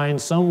can find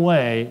some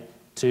way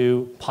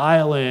to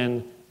pile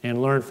in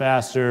and learn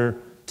faster,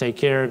 take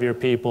care of your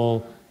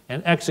people,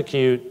 and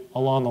execute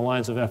along the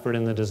lines of effort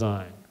in the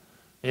design.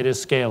 It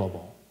is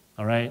scalable,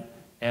 all right?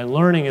 And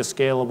learning is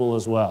scalable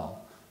as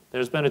well.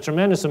 There's been a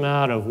tremendous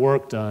amount of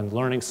work done,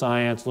 learning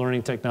science,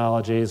 learning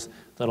technologies,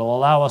 that will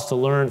allow us to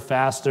learn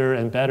faster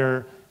and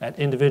better at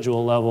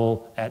individual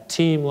level, at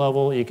team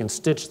level. You can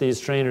stitch these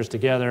trainers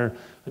together.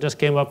 I just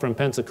came up from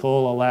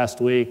Pensacola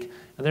last week,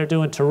 and they're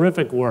doing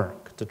terrific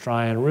work to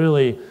try and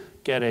really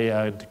get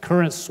a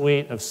current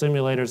suite of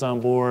simulators on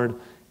board,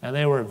 and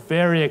they were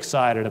very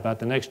excited about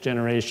the next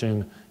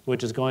generation,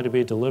 which is going to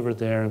be delivered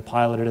there and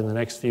piloted in the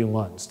next few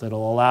months.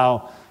 That'll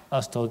allow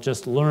us to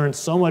just learn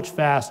so much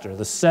faster.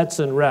 The sets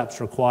and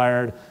reps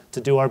required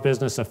to do our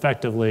business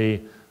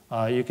effectively,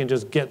 you can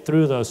just get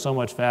through those so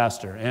much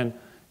faster.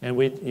 And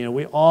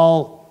we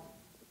all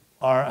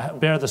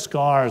bear the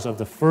scars of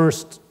the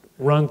first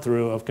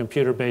run-through of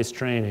computer-based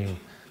training.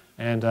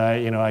 And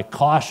I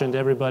cautioned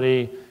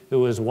everybody who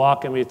was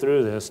walking me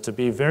through this to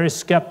be very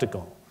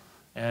skeptical.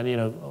 And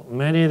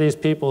many of these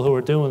people who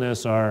are doing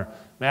this are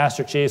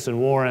master chiefs and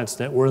warrants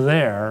that were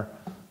there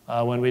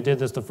when we did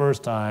this the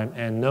first time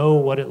and know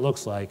what it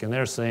looks like. And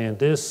they're saying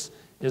this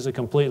is a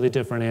completely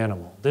different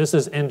animal. This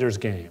is Ender's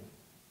Game,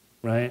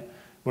 right?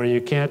 Where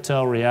you can't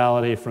tell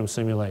reality from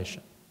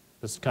simulation.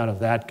 It's kind of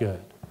that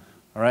good,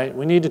 all right?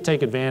 We need to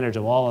take advantage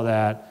of all of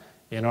that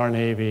in our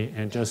Navy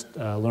and just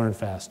learn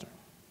faster.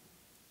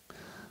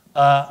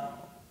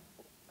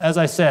 As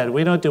I said,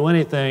 we don't do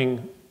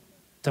anything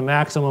to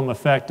maximum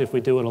effect if we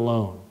do it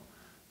alone.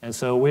 And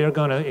so we are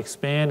going to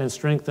expand and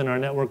strengthen our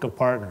network of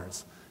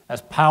partners.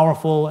 As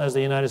powerful as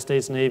the United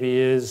States Navy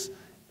is,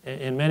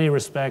 in many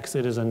respects,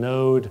 it is a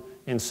node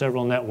in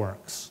several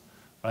networks,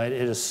 right?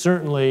 It is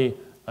certainly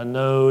a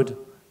node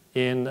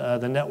in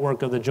the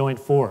network of the Joint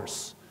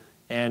Force.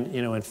 And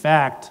in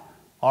fact,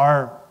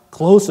 our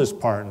closest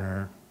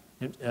partner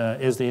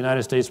is the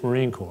United States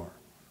Marine Corps.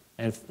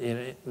 And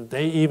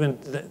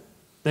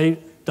they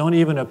don't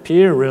even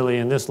appear really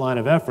in this line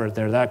of effort.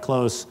 They're that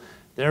close.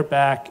 They're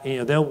back,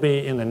 they'll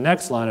be in the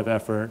next line of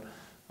effort,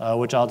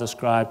 which I'll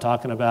describe,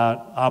 talking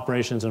about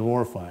operations and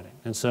warfighting.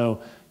 And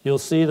so you'll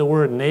see the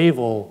word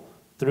naval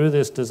through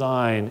this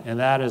design, and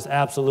that is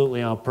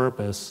absolutely on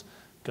purpose,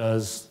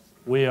 because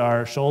we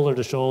are shoulder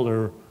to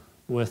shoulder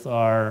with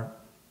our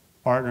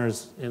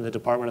partners in the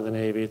Department of the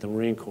Navy, the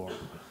Marine Corps.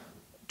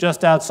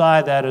 Just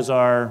outside that is we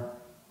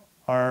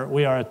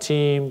are a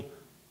team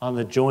on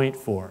the Joint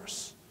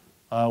Force.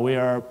 We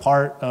are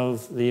part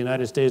of the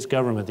United States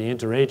government, the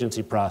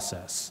interagency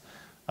process.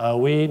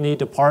 We need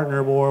to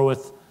partner more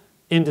with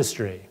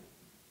industry,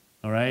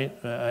 all right?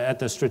 At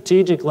the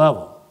strategic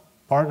level,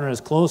 partner as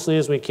closely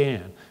as we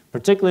can,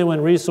 particularly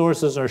when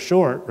resources are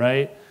short,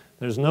 right?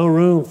 There's no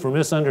room for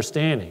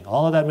misunderstanding.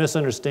 All of that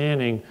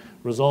misunderstanding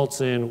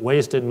results in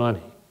wasted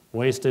money,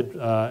 wasted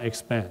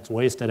expense,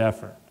 wasted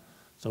effort.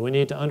 So we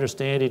need to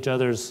understand each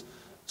other's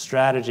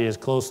strategy as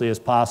closely as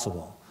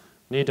possible.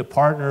 We need to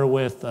partner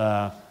with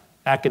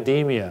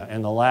academia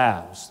and the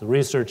labs, the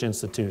research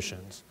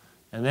institutions.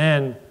 And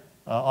then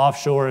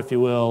offshore, if you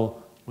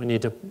will, we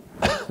need to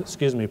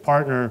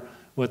partner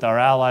with our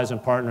allies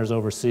and partners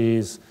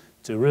overseas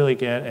to really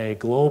get a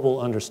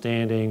global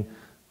understanding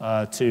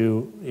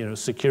to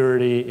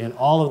security in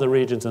all of the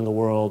regions in the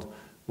world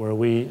where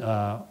we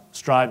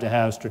strive to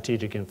have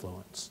strategic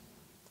influence.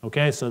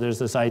 Okay, so there's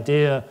this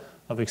idea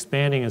of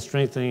expanding and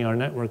strengthening our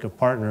network of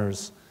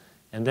partners.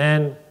 And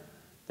then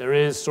there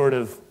is sort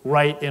of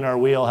right in our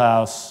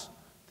wheelhouse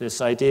this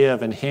idea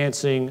of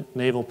enhancing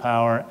naval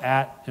power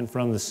at and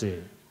from the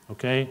sea,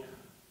 okay?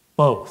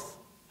 Both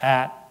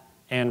at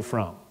and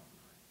from.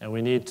 And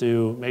we need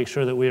to make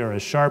sure that we are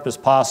as sharp as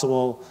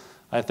possible.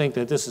 I think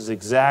that this is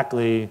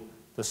exactly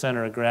the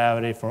center of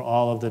gravity for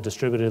all of the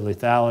distributed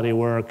lethality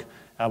work.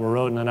 Albert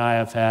Roden and I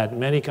have had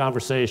many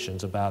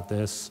conversations about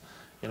this.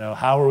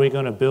 How are we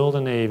going to build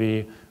a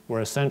Navy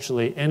where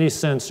essentially any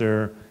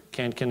sensor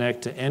can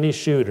connect to any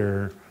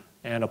shooter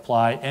and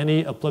apply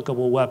any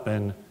applicable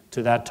weapon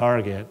to that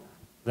target?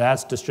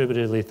 That's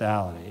distributed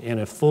lethality in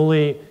a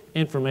fully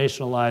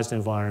informationalized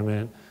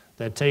environment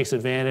that takes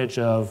advantage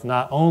of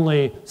not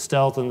only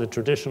stealth in the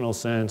traditional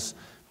sense,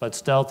 but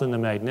stealth in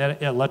the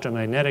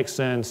electromagnetic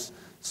sense,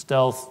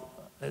 stealth,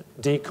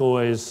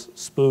 decoys,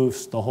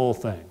 spoofs, the whole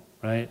thing,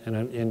 right?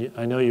 And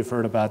I know you've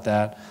heard about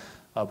that,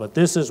 but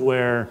this is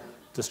where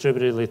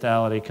distributed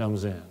lethality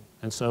comes in.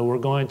 And so we're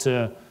going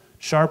to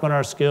sharpen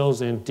our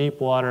skills in deep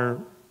water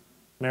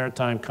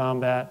maritime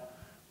combat.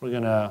 We're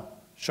going to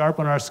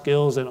sharpen our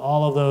skills in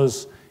all of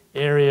those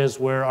areas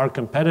where our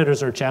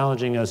competitors are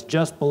challenging us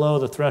just below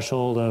the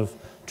threshold of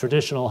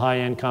traditional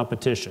high-end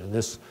competition,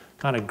 this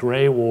kind of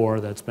gray war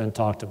that's been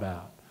talked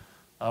about.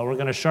 We're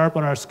going to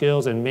sharpen our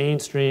skills in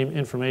mainstream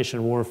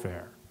information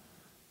warfare.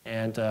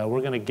 And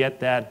we're going to get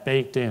that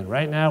baked in.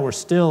 Right now, we're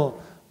still,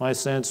 my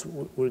sense,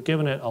 we're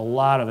giving it a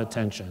lot of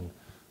attention.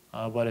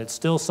 But it's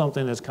still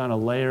something that's kind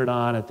of layered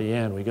on at the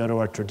end. We go to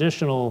our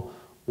traditional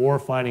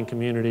warfighting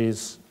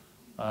communities,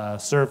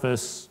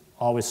 surface,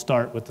 always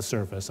start with the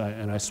surface.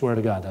 And I swear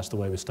to God, that's the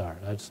way we start.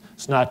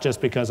 It's not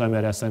just because I'm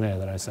at SNA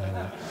that I say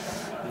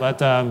that.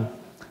 But,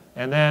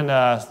 and then,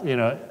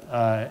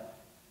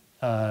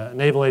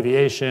 naval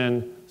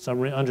aviation,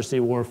 submarine undersea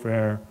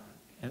warfare,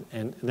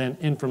 and then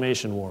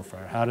information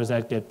warfare. How does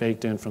that get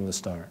baked in from the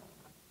start?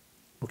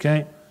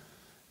 Okay?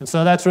 And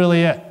so that's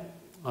really it.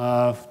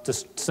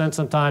 Just spend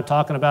some time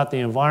talking about the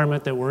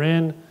environment that we're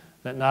in,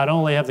 that not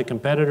only have the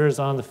competitors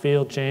on the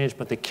field changed,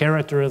 but the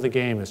character of the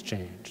game has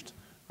changed,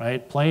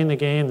 right? Playing the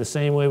game the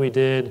same way we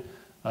did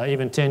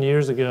even 10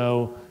 years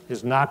ago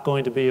is not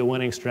going to be a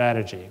winning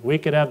strategy. We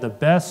could have the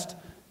best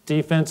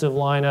defensive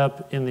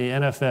lineup in the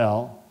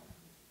NFL,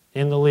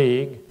 in the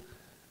league,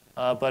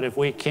 but if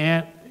we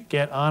can't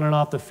get on and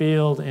off the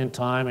field in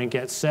time and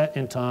get set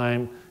in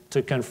time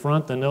to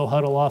confront the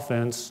no-huddle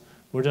offense,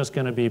 we're just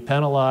going to be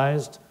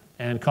penalized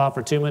and caught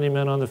for too many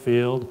men on the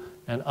field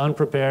and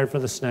unprepared for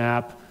the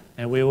snap,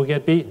 and we will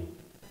get beaten.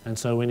 And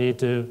so we need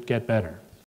to get better.